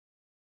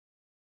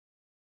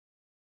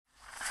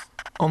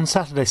On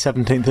Saturday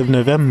 17th of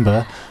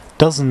November,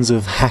 dozens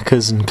of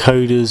hackers and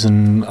coders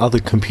and other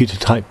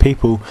computer-type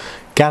people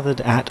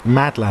gathered at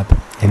Madlab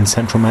in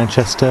central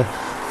Manchester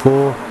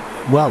for,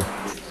 well,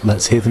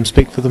 let's hear them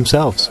speak for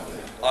themselves.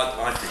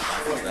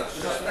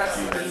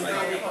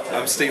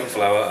 I'm Stephen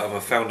Flower, I'm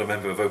a founder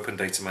member of Open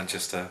Data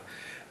Manchester,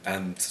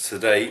 and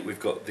today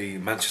we've got the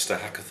Manchester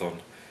Hackathon,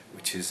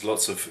 which is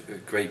lots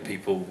of great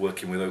people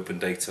working with open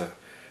data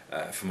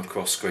from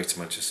across Greater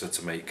Manchester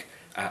to make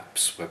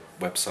apps,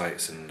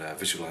 websites and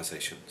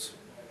visualizations.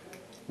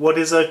 What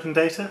is open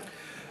data?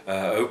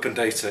 Open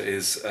data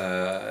is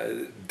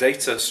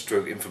data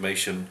stroke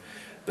information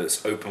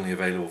that's openly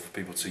available for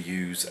people to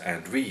use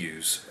and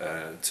reuse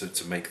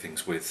to make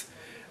things with.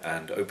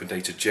 And open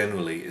data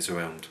generally is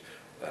around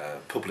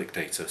public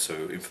data,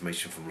 so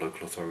information from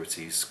local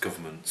authorities,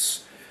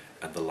 governments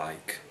and the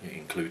like,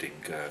 including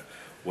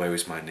where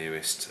is my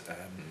nearest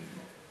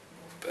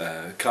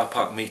car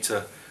park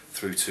meter,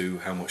 through to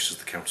how much does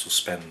the council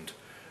spend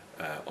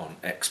on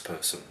X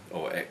person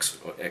or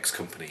X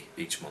company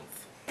each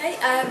month. Hey,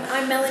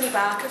 I'm Melanie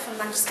from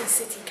Manchester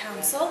City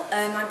Council.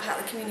 I'm part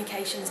of the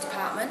Communications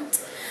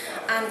Department,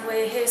 and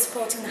we're here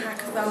supporting the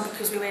Hackathon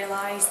because we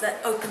realise that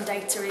open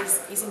data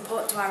is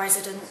important to our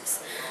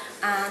residents,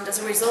 and as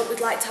a result we'd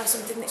like to have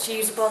something that's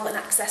usable and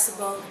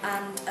accessible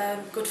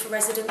and good for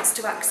residents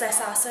to access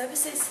our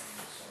services.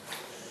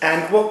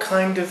 And what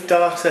kind of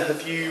data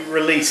have you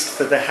released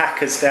for the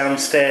hackers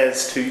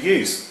downstairs to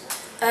use?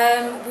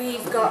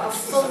 We've got a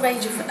full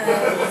range of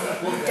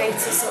data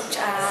such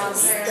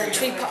as the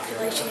tree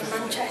population in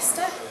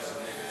Manchester,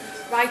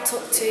 right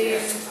up to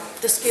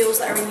the schools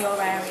that are in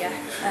your area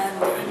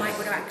that you might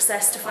want to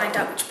access to find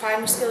out which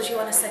primary schools you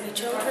want to send your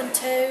children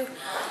to,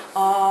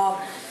 or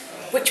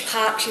which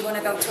parks you want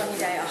to go to on your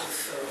day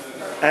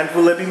off. And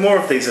will there be more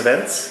of these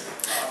events?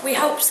 We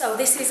hope so.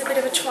 This is a bit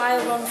of a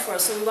trial run for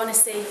us, so we want to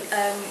see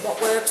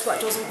what works, what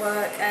doesn't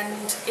work,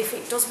 and if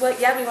it does work,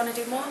 yeah, we want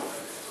to do more.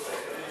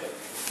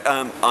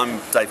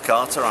 I'm Dave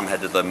Carter, I'm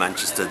head of the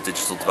Manchester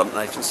Digital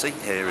Development Agency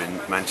here in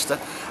Manchester,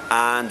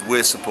 and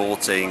we're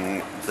supporting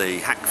the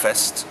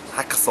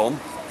Hackathon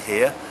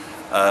here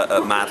at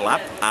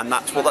Madlab, and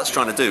what that's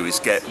trying to do is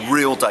get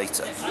real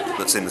data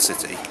that's in the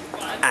city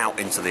out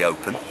into the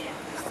open,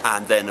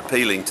 and then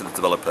appealing to the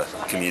developer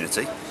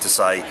community to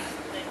say,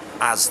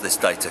 as this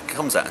data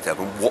comes out of the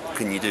open, what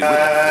can you do with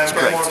it? It's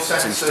great, it's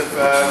interesting, it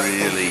would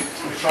really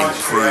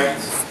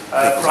improve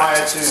people's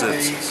access to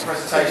services,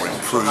 or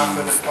improve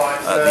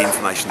the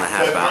information they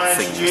have about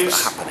things that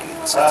are happening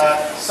in the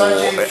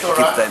city, or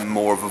give them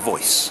more of a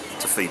voice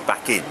to feed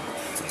back in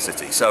to the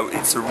city. So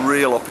it's a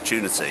real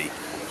opportunity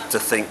to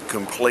think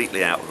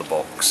completely out of the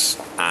box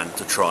and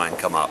to try and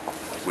come up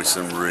with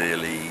some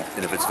really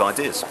innovative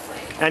ideas.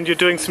 And you're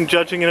doing some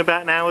judging in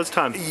about an hour's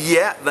time?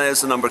 Yeah,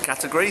 there's a number of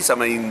categories. I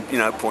mean, you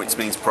know, points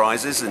means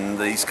prizes and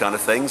these kind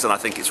of things, and I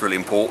think it's really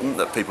important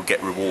that people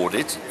get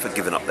rewarded for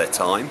giving up their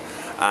time.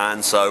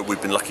 And so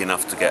we've been lucky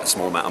enough to get a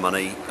small amount of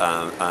money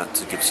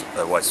to give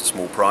away some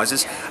small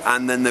prizes,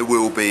 and then there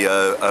will be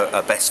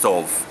a best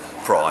of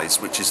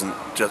prize, which is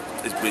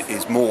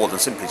more than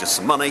simply just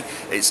some money.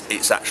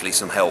 It's actually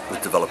some help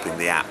with developing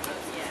the app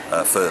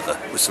further,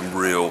 with some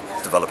real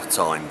developer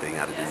time being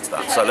added into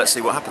that. So let's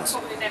see what happens.